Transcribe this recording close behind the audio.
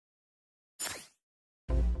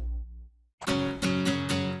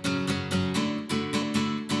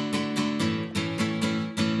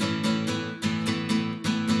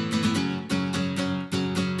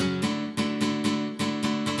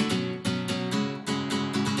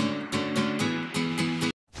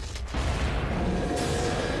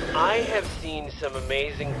I have seen some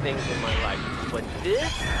amazing things in my life, but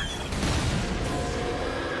this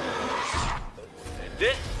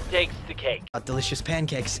takes the cake. Delicious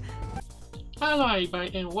pancakes. Hello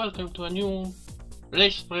everybody and welcome to a new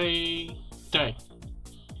Let's Play time.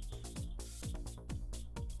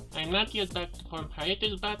 I'm not yet back from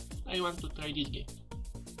hiatus, but I want to try this game.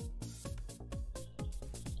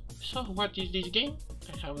 So what is this game?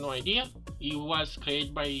 I have no idea. It was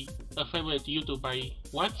created by a favorite YouTuber by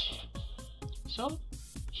Whant. So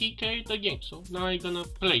he created a game, so now I'm gonna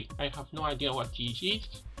play. I have no idea what this is.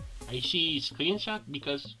 I see screenshot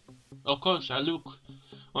because of course I look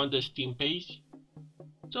on the Steam page.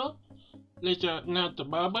 So let's not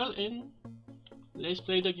babble and let's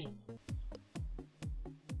play the game.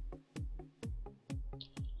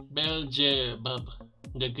 Beelzebub,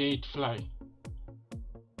 the Great Fly.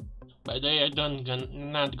 By the way, not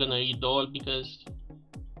gonna read all because,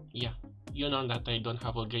 yeah, you know that I don't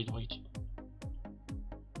have a great voice.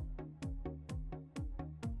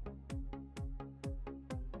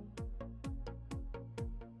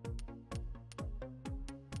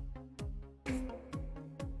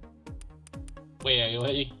 Wait, are you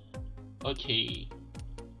ready? Okay.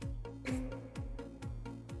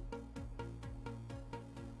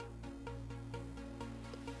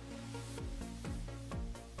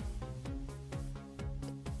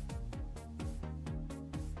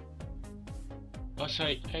 Also,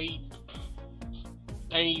 I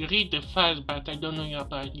read the fast, but I don't know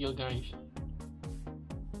about you guys.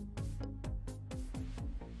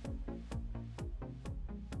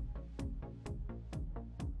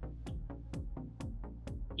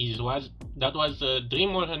 That was a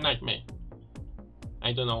dream or a nightmare?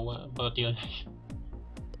 I don't know about you guys.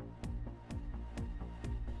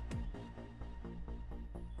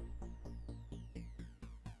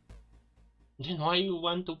 Then why you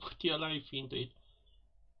want to put your life into it?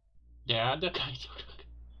 The other guys.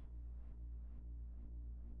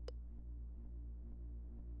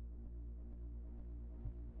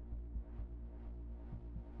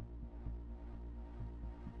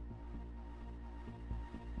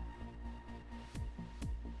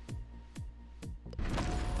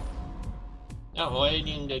 Oh,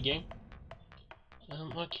 already in the game?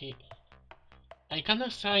 Okay. I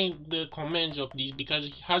cannot sign the commands of this because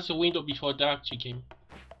it has a window before the actual game.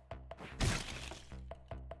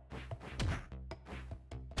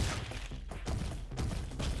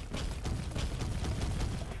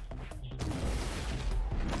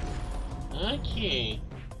 Okay.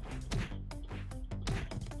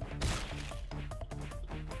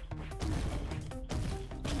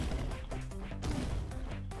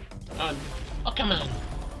 Oh, come on.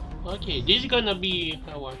 Okay, this is gonna be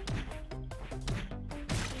what?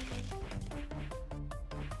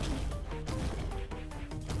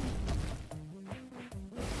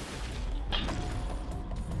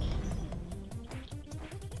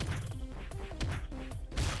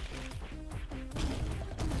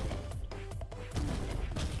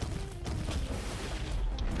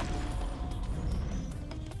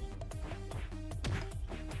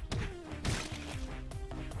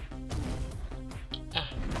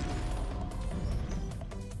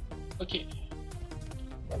 Okay.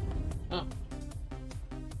 Oh.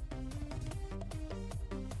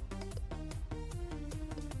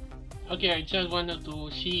 Okay, I just wanted to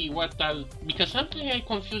see what because sometimes I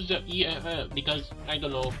confuse the because I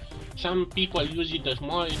don't know, some people use it the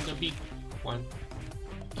small and the big one.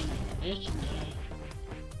 Let's try.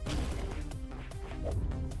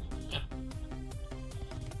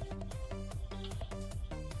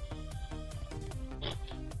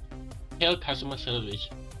 Hell customer service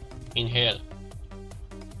in hell.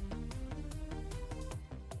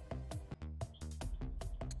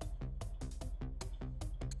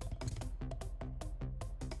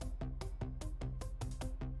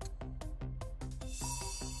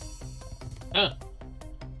 Ah.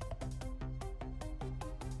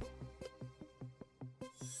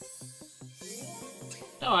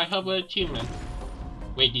 Oh, I have an achievement.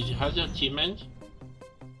 Wait, this has an achievement?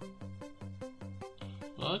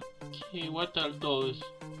 Okay, what are those?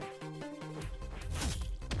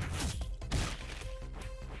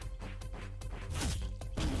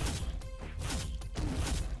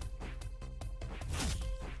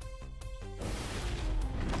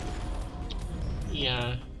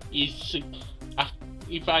 Yeah, it's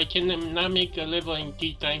if I can not make a level in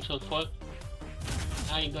 3 times or 4,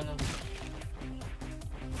 I gonna.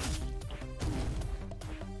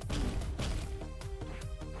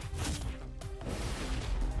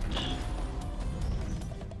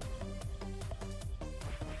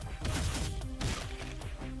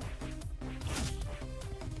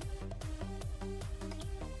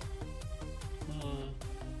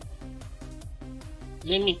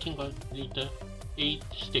 Let me think of the 8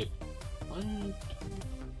 step. 1,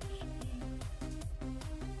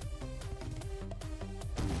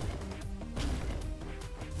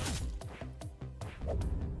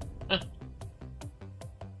 2.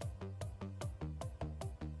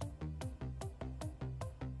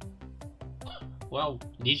 Wow,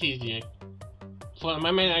 this is it. For a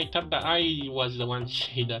moment I thought that I was the one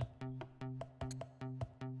say that.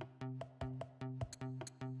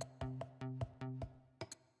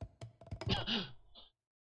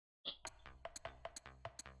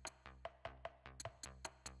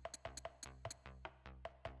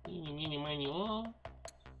 Mini, oh.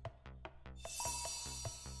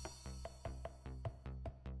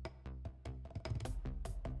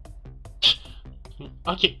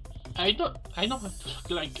 Okay, I don't want to look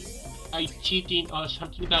like I cheating or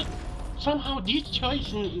something that somehow this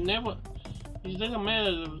choice never, it doesn't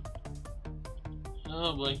matter.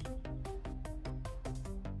 Oh boy.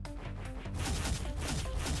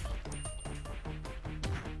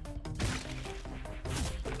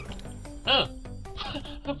 Oh,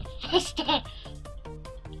 first time.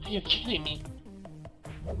 Are you kidding me?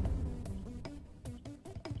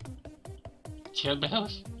 Chill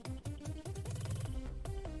bells?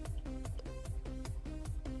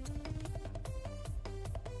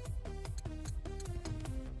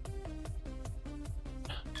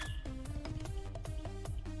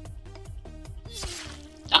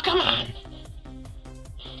 Oh, come on!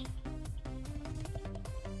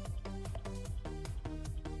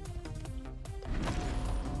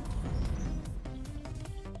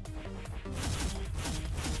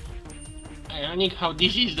 Ironic how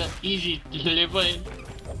this is the easy level.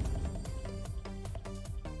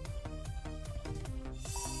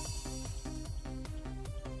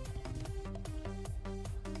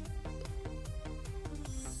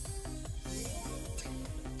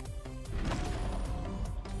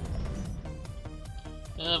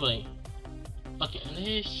 Oh boy. Okay,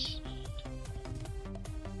 let's...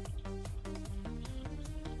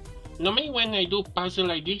 Normally when I do puzzle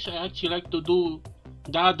like this, I actually like to do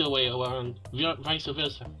the other way around, vice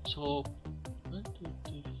versa. So, 1, 2,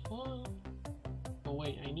 3, 4. Oh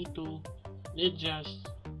wait, I need to... Let's just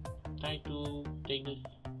try to take this...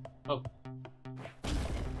 Oh.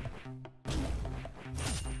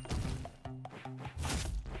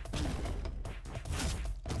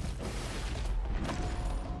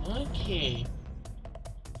 Okay.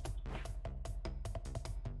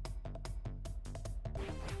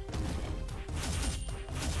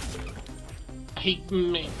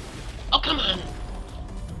 Oh, come on!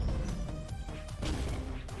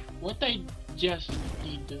 What I just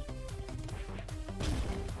did.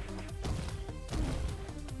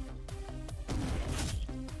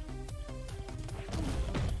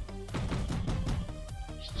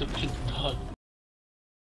 Stupid dog.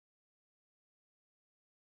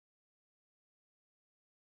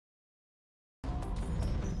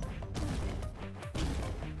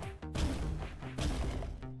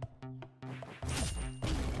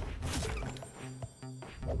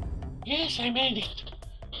 Yes, I made it.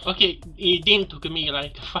 Okay, it didn't took me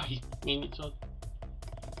like 5 minutes. Or...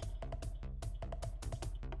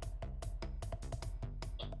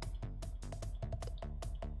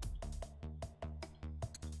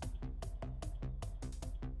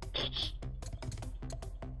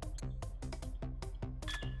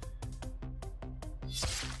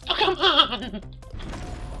 Oh, come on!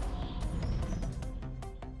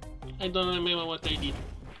 I don't remember what I did.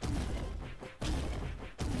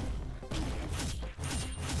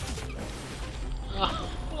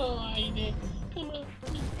 Oh, I did. Come on.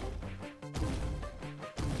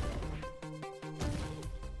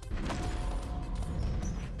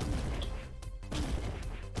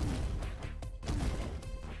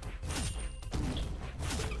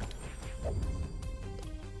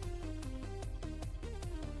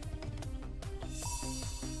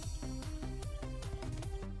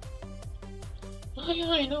 Oh yeah,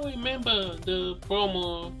 I now remember the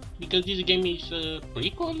promo because this game is a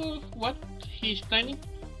prequel of what he's planning.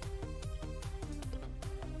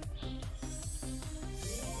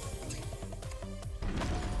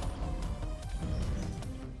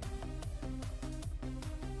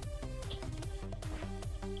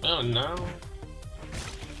 Oh no.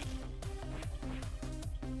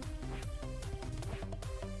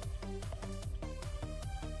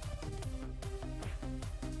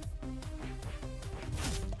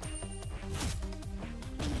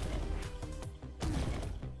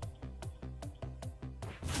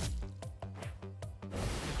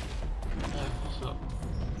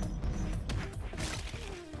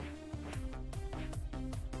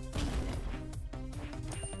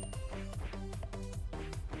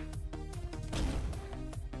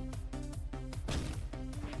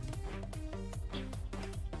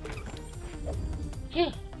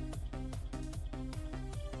 Yeah.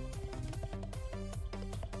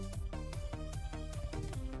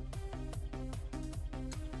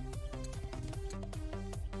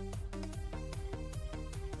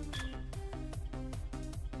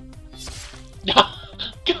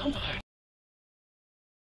 Come on.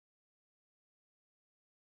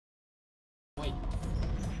 Wait.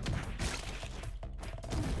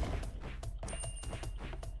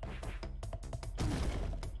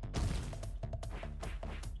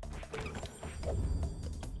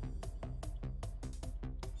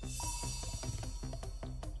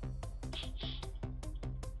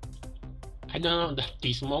 I don't know that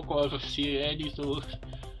this smoke was ready to.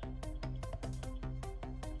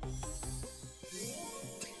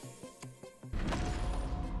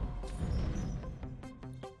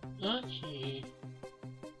 Okay.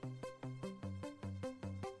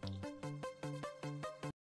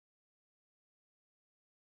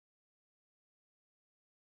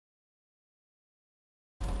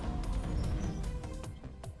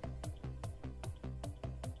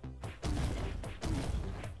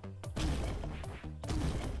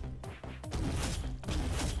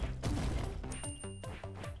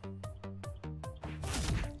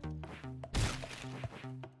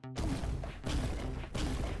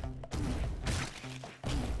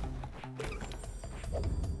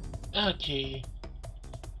 Okay.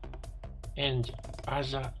 And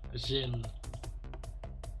Azazel.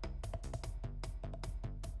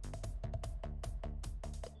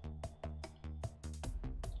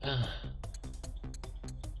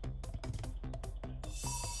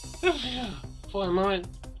 For a moment.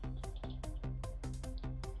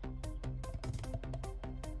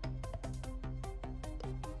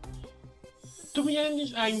 To be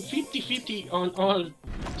honest, I'm 50-50 on all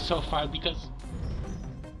so far because.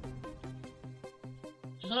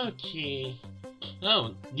 Okay.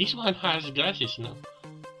 Oh, this one has glasses now.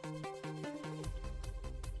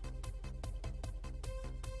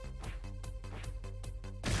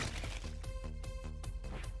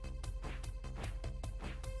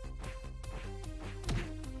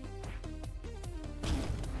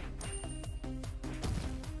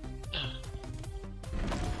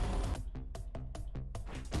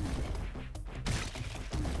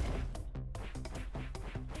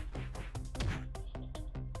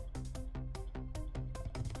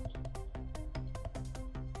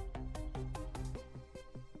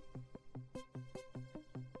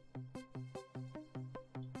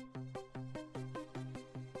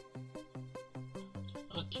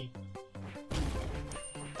 Okay.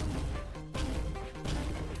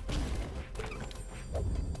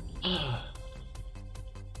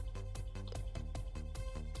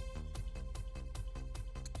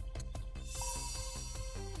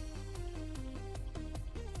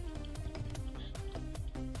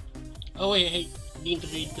 Oh wait, hey,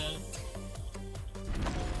 didn't read the.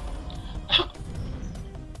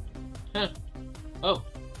 Huh. Oh.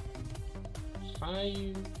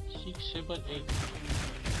 5, 6, 7, 8.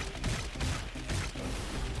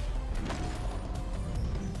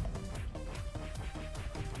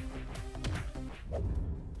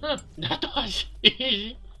 Huh, that was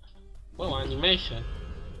easy. Whoa, animation.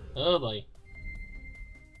 Oh boy.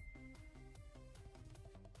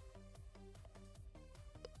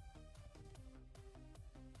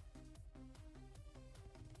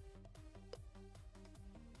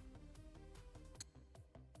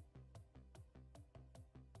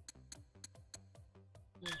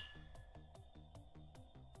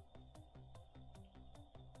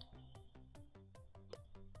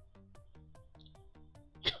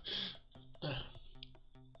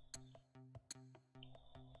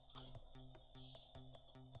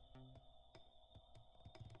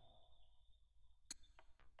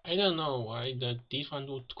 I don't know why this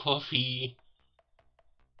one with coffee.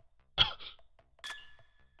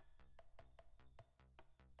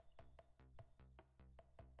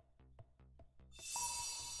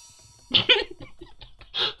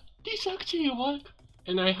 This actually worked,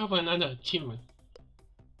 and I have another achievement.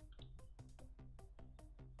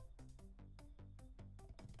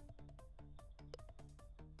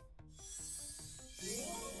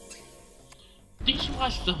 This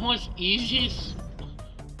was the most easiest.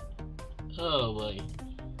 Oh boy.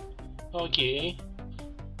 Okay.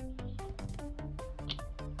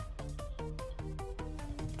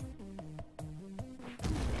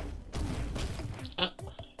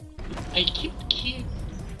 I keep.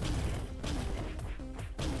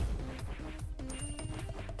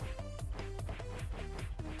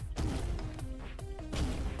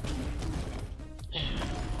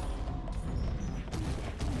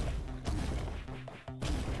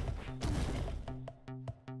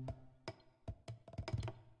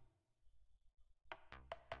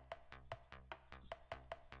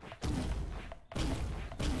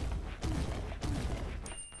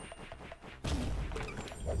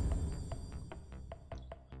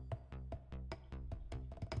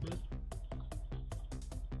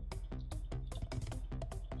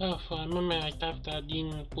 Oh, for a moment I thought I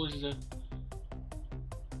didn't push the...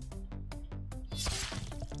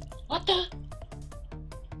 What the?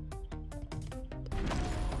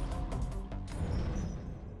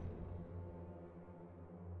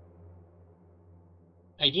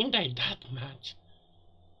 I didn't die that much.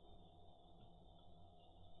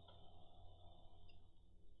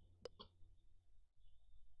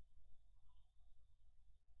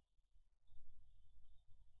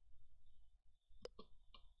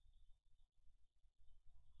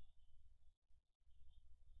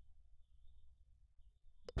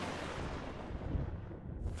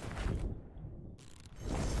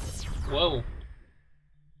 Whoa.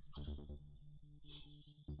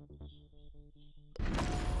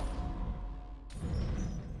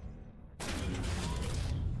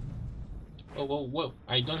 Whoa, whoa, whoa.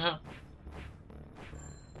 I don't have...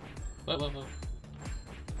 Whoa, whoa, whoa.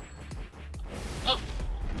 Oh!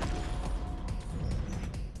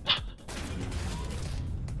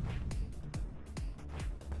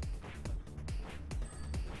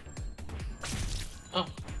 Oh.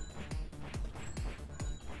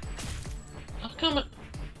 Oh, come on.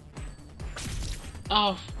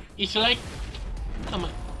 Oh, it's like... Come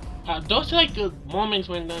on. Those like moments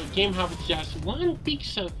when the game has just one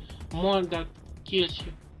pixel more that kills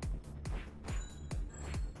you.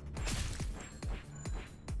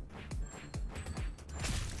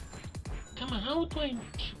 Come on, how do I...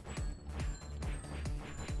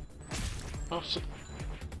 Oh, so...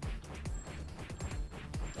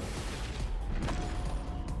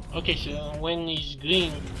 Okay, so when it's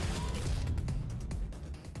green...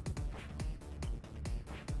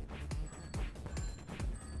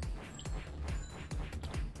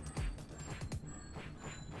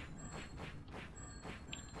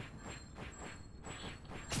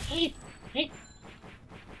 Hey! Hey!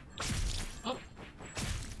 Oh!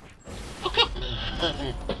 Oh, come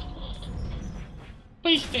on!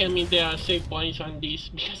 Please tell me there are save points on this,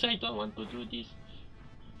 because I don't want to do this.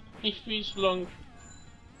 It feels long.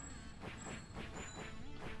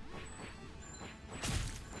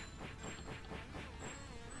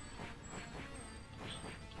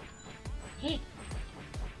 Hey!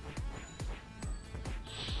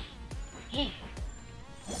 Hey!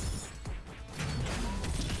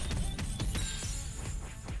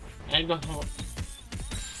 I don't know.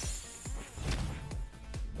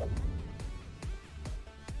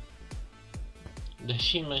 The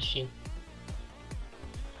shin machine.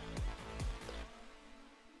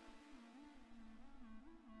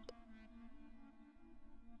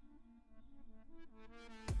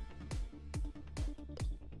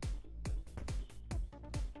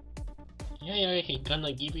 Yeah, he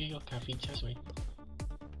gonna give you your coffee, just wait.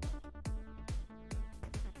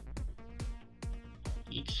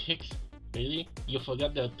 X6? Really? You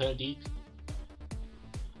forgot the third X?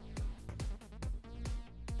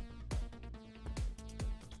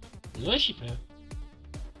 Lucifer?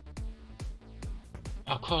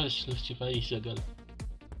 Of course, Lucifer is a girl.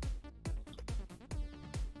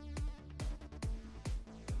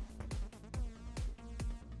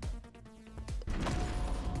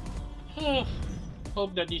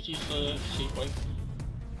 Hope that this is a safe point.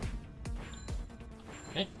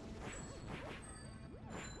 Eh?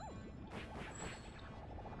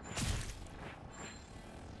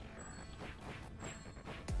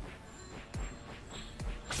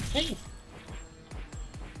 Hey!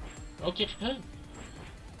 Okay, huh?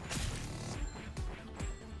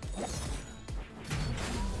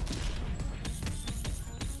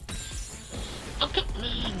 Oh, come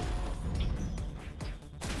on!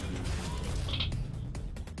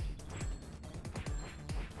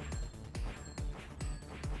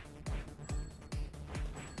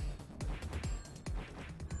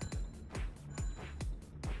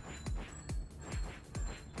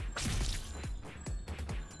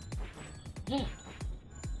 Yeah.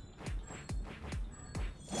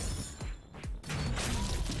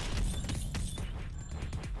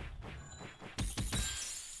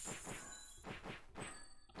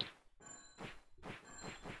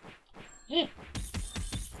 Hey!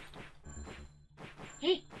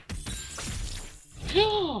 Hey!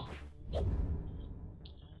 Phew!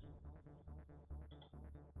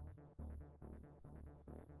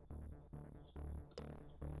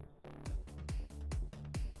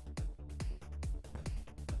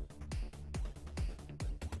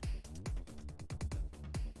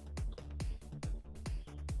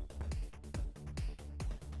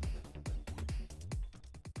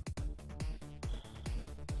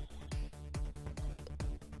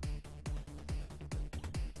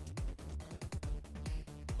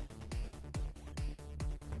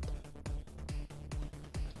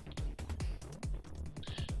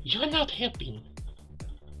 You're not helping.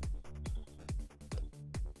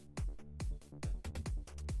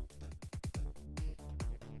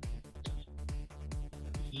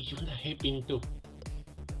 You're not helping too.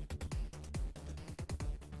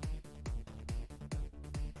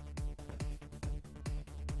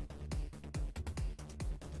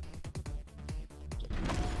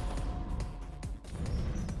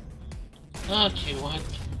 Okay, what?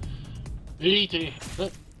 Later.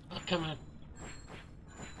 Oh, come on.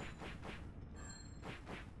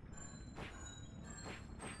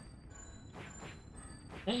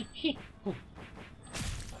 Hey, hey, oh.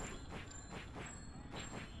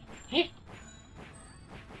 Hey.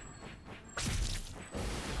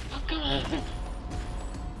 Oh, come on.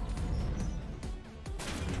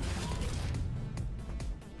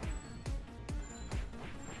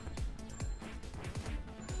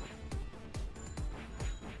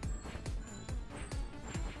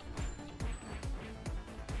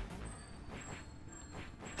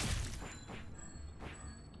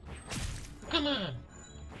 Come on.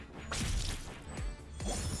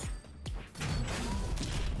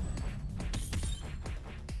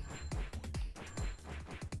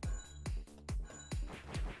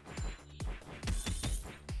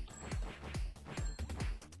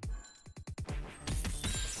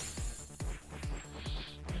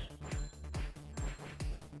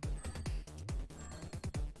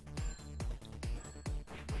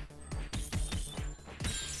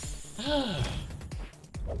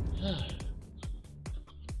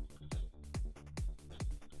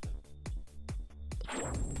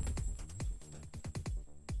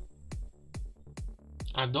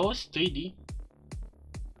 Are those 3D?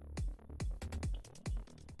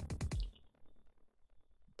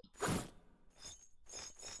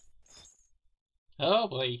 Oh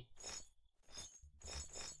boy.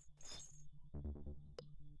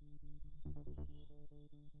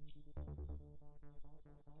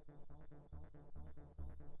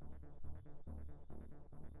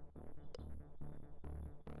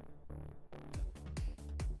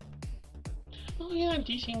 Oh yeah,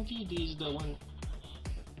 this indeed is the one.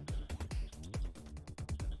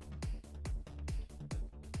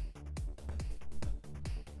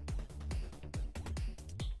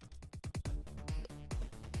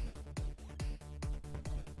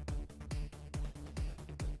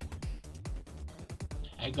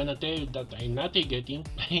 I'm gonna tell you that I'm not getting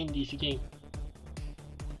playing this game.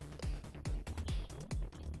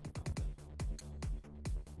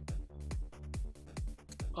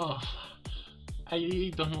 Oh, I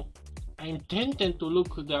really don't know. I'm tempted to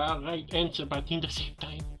look the right answer, but in the same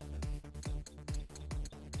time.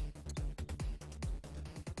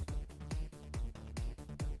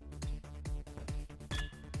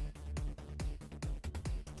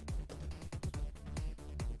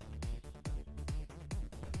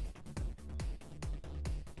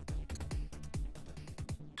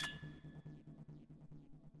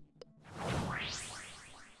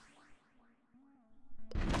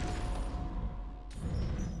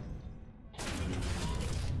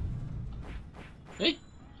 Hey,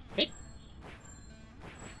 hey,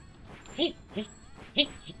 hey, hey, hey,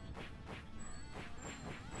 hey.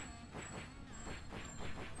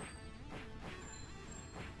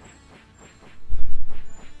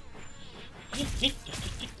 Hey, hey,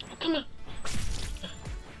 oh, come on.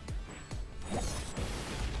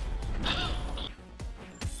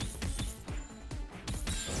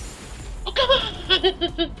 Oh, come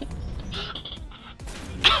on.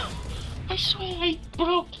 I swear I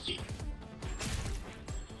broke it.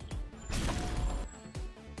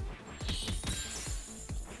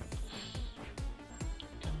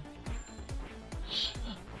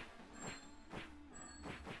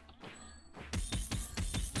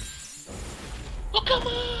 Oh, come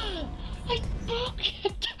on! I broke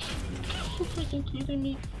it! You're freaking kidding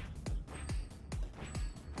me.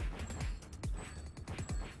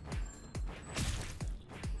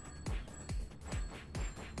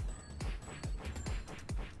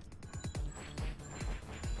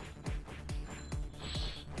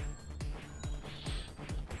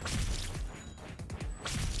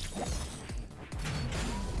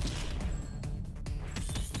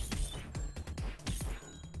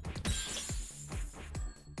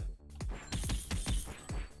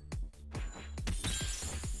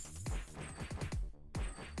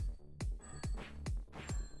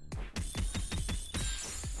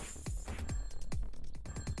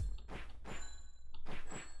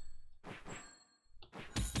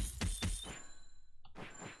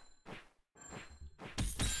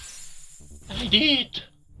 I did!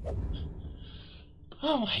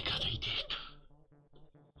 Oh my god, I did.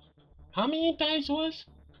 How many times was?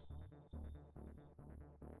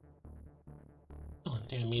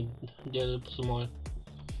 I made they're small.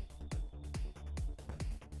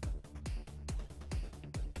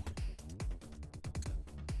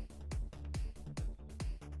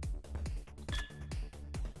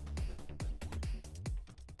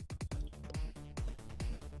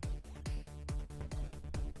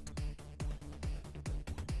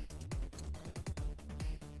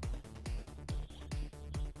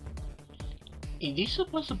 Is this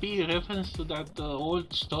supposed to be a reference to that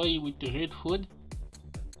old story with the red hood?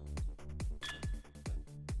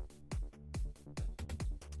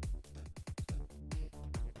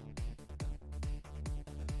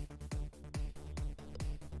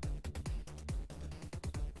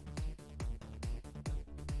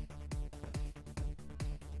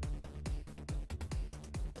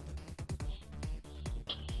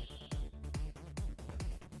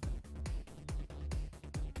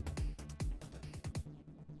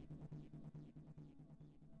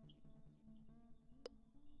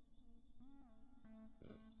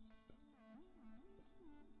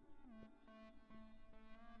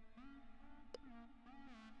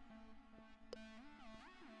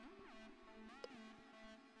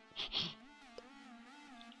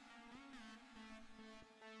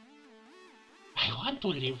 I want to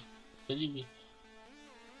live, believe me.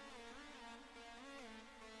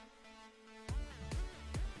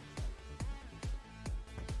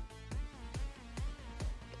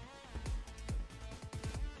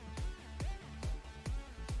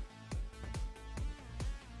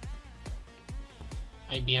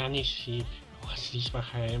 I be honest, if was this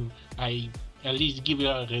Maharem, I at least give you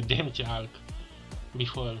a redemption arc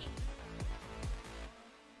before.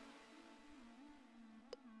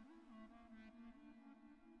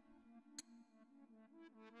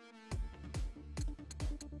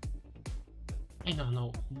 I don't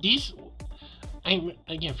know. This I'm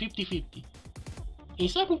again 50-50. In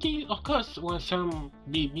some case, of course, want some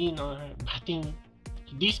be mean or but in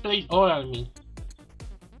this plays all on me.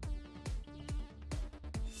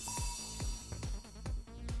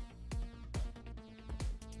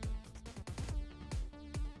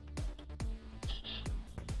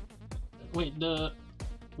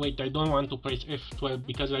 Wait, I don't want to press F12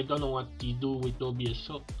 because I don't know what to do with OBS,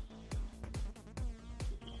 so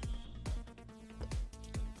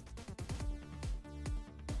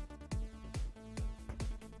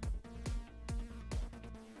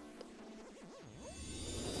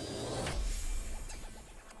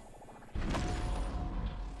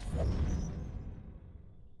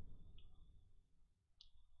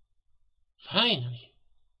finally.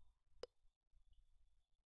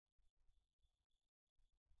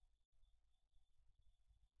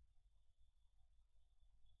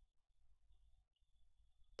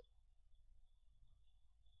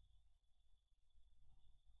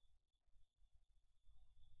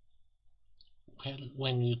 Well,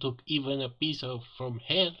 when you took even a piece of from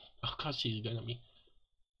hell, of course it's gonna be.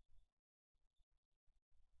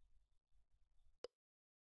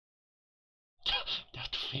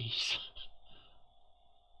 That face.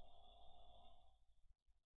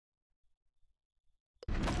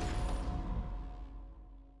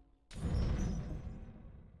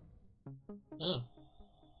 Oh.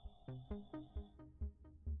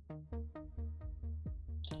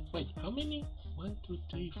 Wait, how many? 1, 2,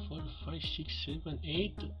 3, 4, 5, 6, 7,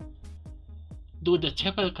 8. Do the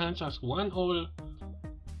chapel counts as one or?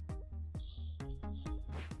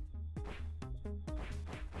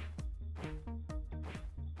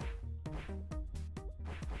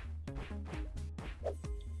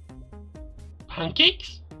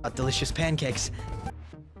 Pancakes? Delicious pancakes.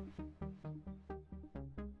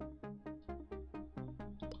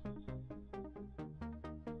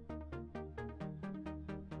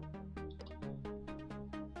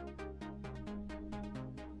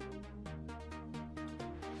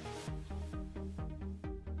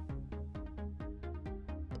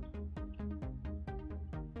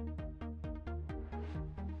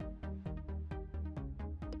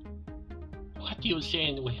 What do you say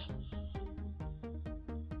anyway?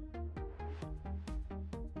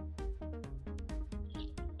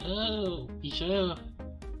 Oh, is there...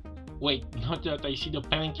 Wait, not that I see the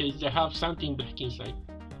pancakes, they have something black inside.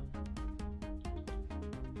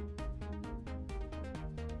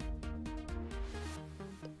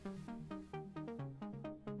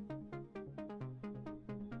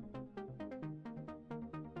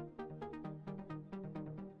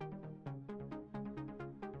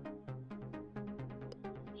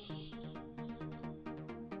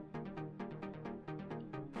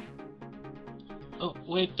 Oh,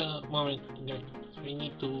 wait a moment, guys. I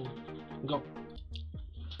need to go.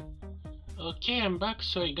 Okay, I'm back.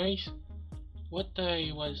 Sorry, guys. What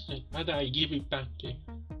I was saying? I give it back.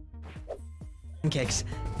 Kicks.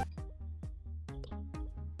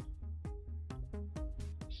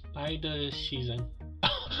 Spider season.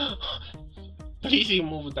 Please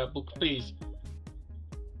remove that book, please.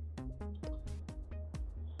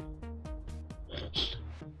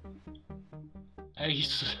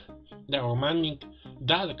 It's the romantic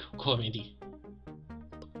dark comedy.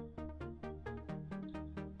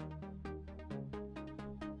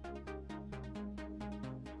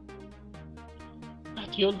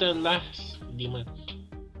 But you're the last demon.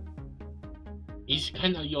 It's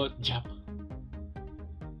kind of your job.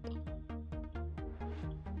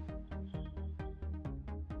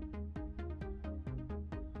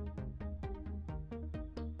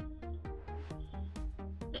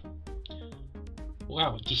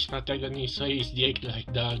 Wow, this protagonist is direct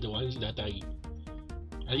like the other ones that at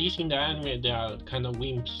least in the anime they are kind of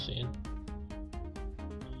wimps,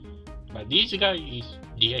 but this guy is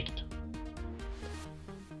direct.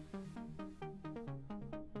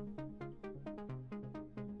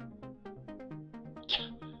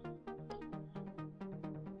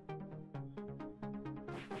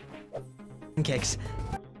 Kicks.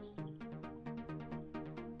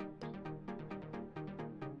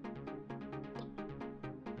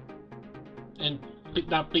 And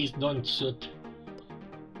now please don't shoot.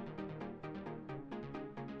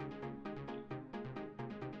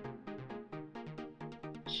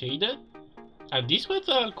 Shaded? This was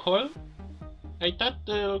a call? I thought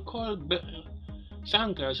the call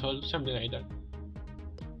sunglass or something like that.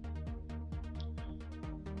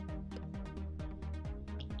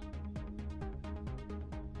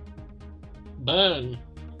 Burn.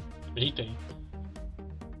 Later.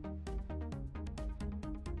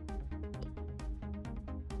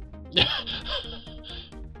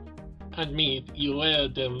 Admit you wear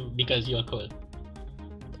them because you're cold.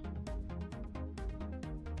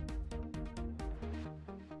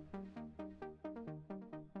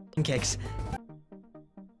 Kicks.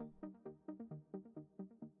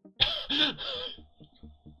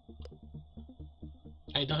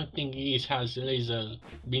 I don't think it has laser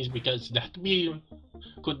beams because that beam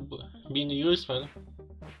could be useful.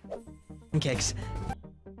 Kicks.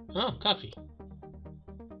 Oh, coffee.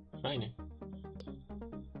 Fine.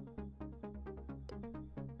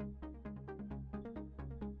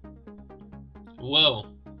 Whoa.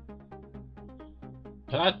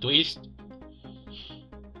 Plot twist.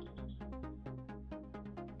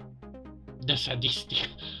 The sadistic.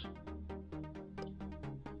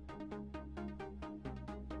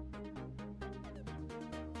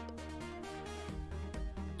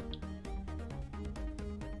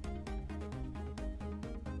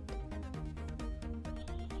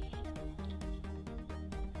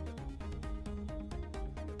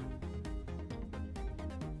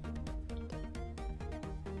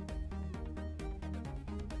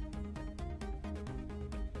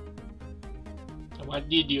 What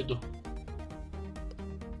did you do?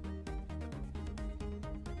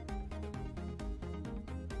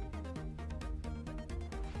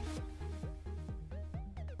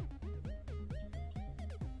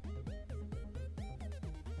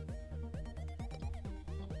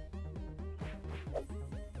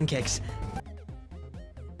 Kicks.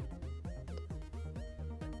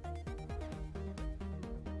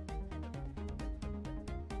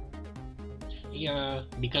 Yeah,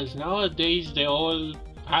 because nowadays they're all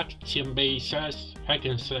action-based hack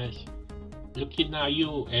and slash. Looking at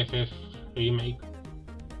you, FF remake.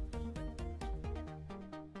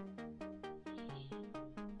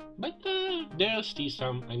 But there's still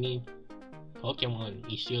some. I mean,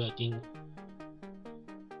 Pokemon is still a thing.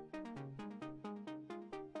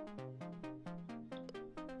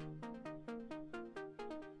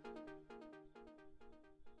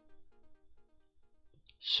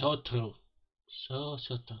 So true. So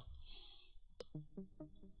true.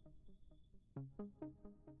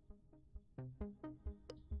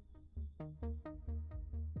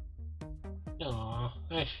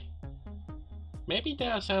 Aww, maybe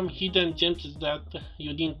there are some hidden gems that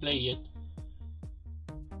you didn't play yet.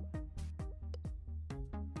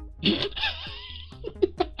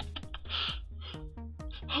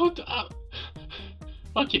 How to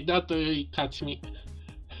okay, that really cuts me.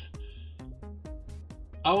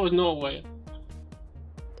 Out of nowhere.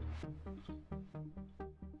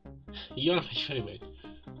 You're my favorite.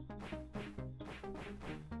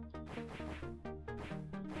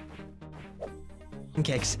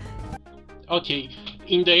 Kicks. Okay,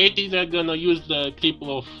 in the 80s they're gonna use the clip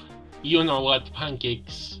of you know what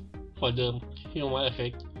pancakes for the humor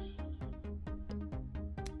effect.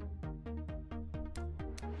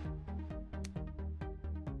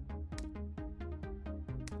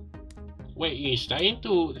 Wait, he's trying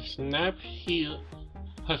to snap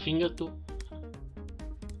her finger too.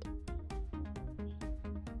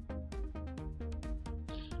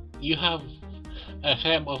 You have a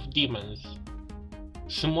hub of demons.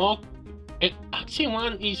 Smoke. Actually,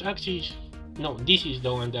 one is actually no. This is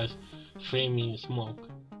the one that's flaming smoke.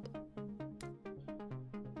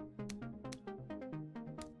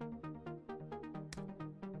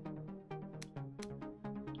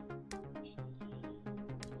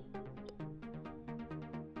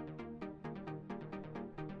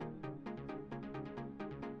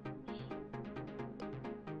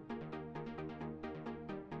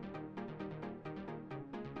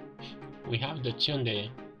 We have the Tunde,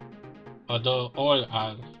 although all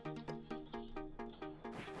are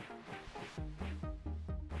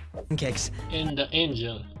Kicks. and the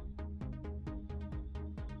angel.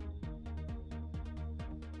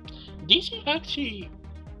 This is actually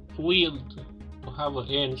weird to have an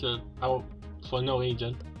angel out for no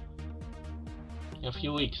reason. A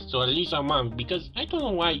few weeks, so at least a month, because I don't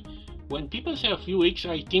know why when people say a few weeks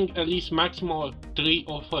I think at least maximum 3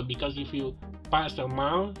 or 4, because if you pass a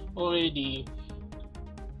month already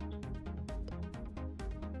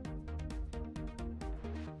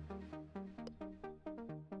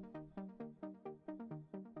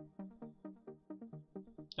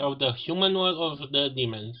of the human world of the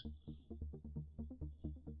demons.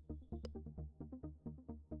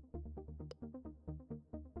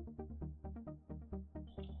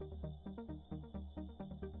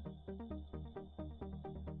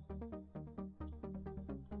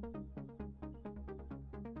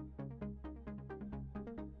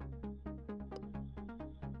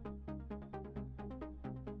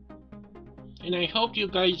 And I hope you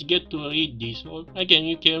guys get to read this, or again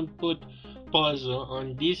you can put pause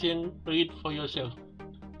on this and read for yourself,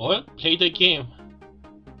 or play the game.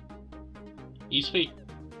 It's free.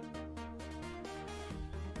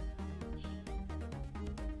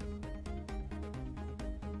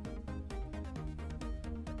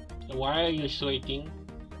 Why are you sweating?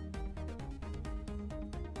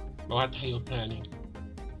 What are you planning?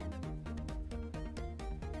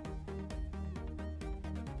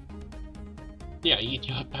 Yeah, eat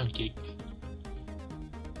your pancake.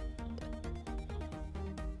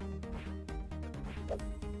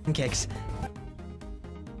 Kicks.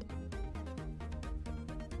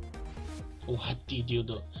 What did you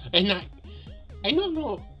do? And I don't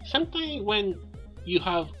know, sometimes when you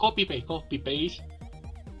have copy paste,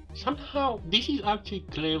 somehow this is actually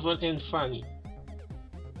clever and funny.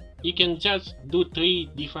 You can just do 3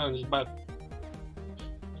 different, but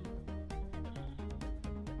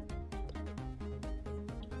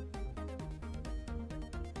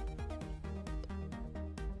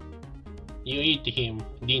you eat him,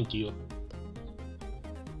 didn't you?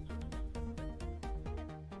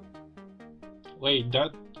 Wait,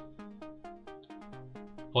 that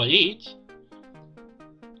police?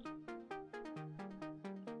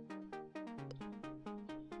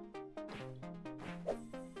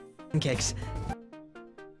 Kicks.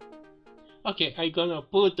 Okay, I gonna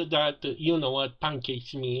put that you know what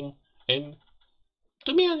pancakes mean, and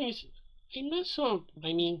to be honest, I'm not so,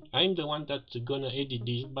 I mean, I'm the one that's gonna edit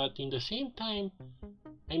this, but in the same time,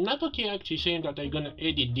 I'm not okay actually saying that I'm gonna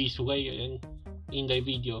edit this way and in the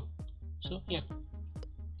video. So yeah.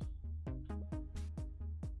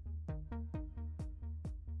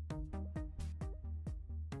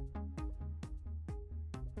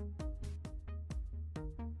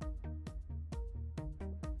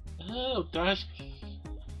 Oh,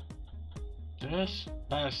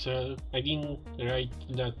 trespasser. I didn't write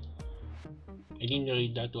that. I didn't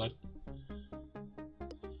read that one.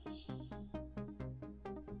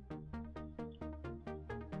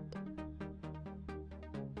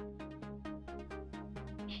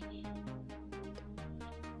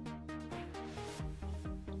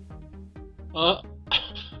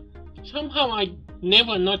 Somehow I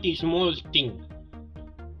never notice small thing.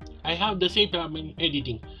 I have the same problem in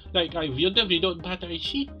editing. Like I view the video, but I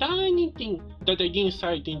see tiny thing that I didn't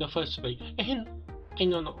cite in the first place, and I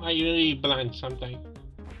don't know. I really blind sometimes.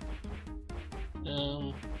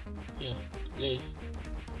 Yeah. There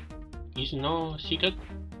is no secret.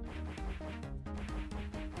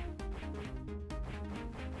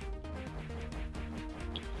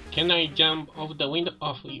 Can I jump off the window?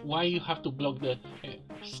 Why you have to block the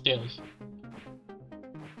stairs?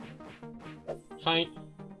 Fine.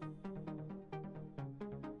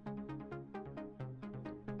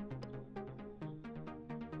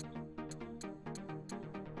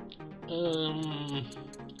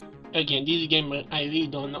 Again, this game I really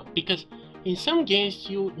don't know, because in some games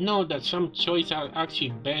you know that some choices are actually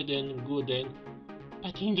bad and good, and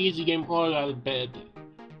But in this game all are bad.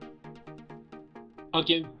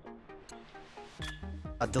 Okay.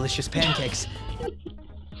 Delicious pancakes.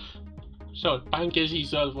 So, pancakes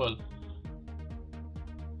is all.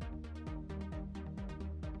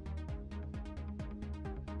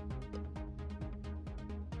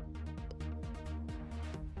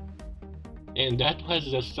 And that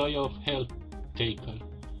was the story of Helltaker.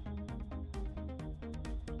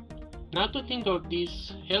 Now to think of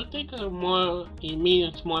this, Helltaker more, it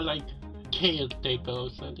means more like caretaker or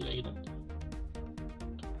something like that.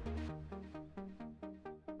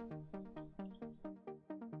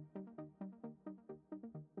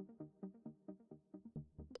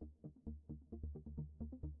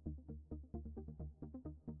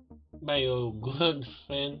 By your good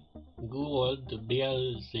friend, good old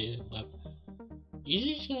Beelzebub.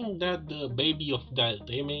 Isn't that the baby of that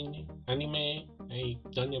anime? I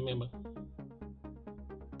don't remember.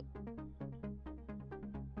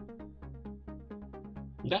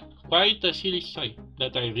 That's quite a silly story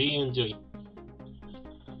that I really enjoy.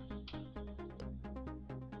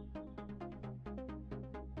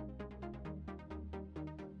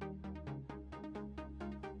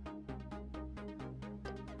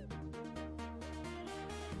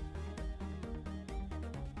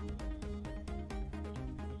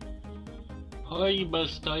 Horrible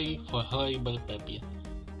story for horrible puppy.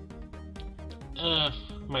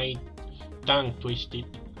 My tongue twisted.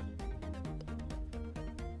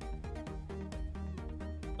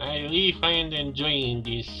 I really find enjoying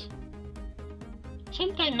this.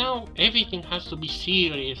 Sometimes now everything has to be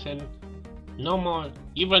serious and no more,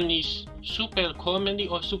 even is super comedy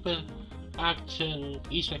or super action,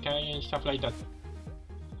 isekai and stuff like that.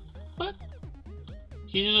 But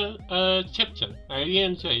here's an exception. I really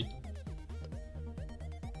enjoy it.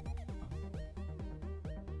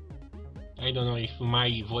 I don't know if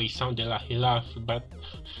my voice sounded like a laugh, but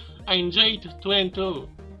I enjoyed 2 and 2.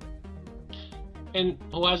 And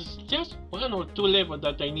was just 1 or 2 levels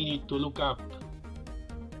that I needed to look up.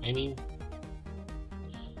 I mean,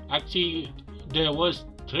 actually there was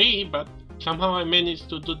 3, but somehow I managed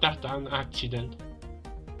to do that on accident.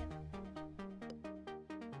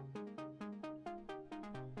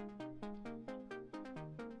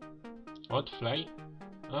 What fly?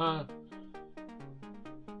 Ah.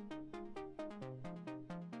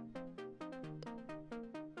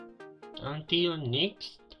 Until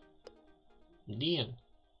next dieng.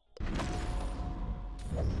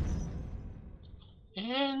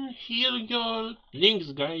 And here your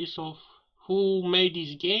links, guys, of who made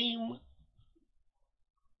this game,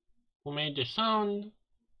 who made the sound.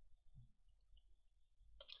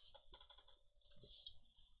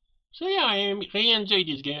 So yeah, I really enjoyed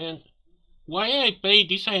this game. And why I played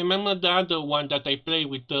this, I remember the other one that I played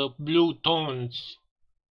with the blue tones.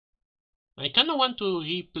 I kinda want to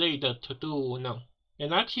replay that too now.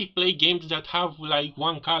 And actually play games that have like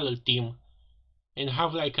 1 color theme. And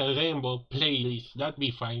have like a rainbow playlist. That'd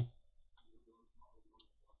be fine.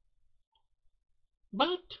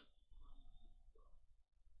 But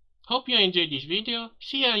hope you enjoyed this video.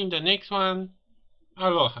 See ya in the next one.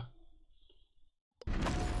 Aloha.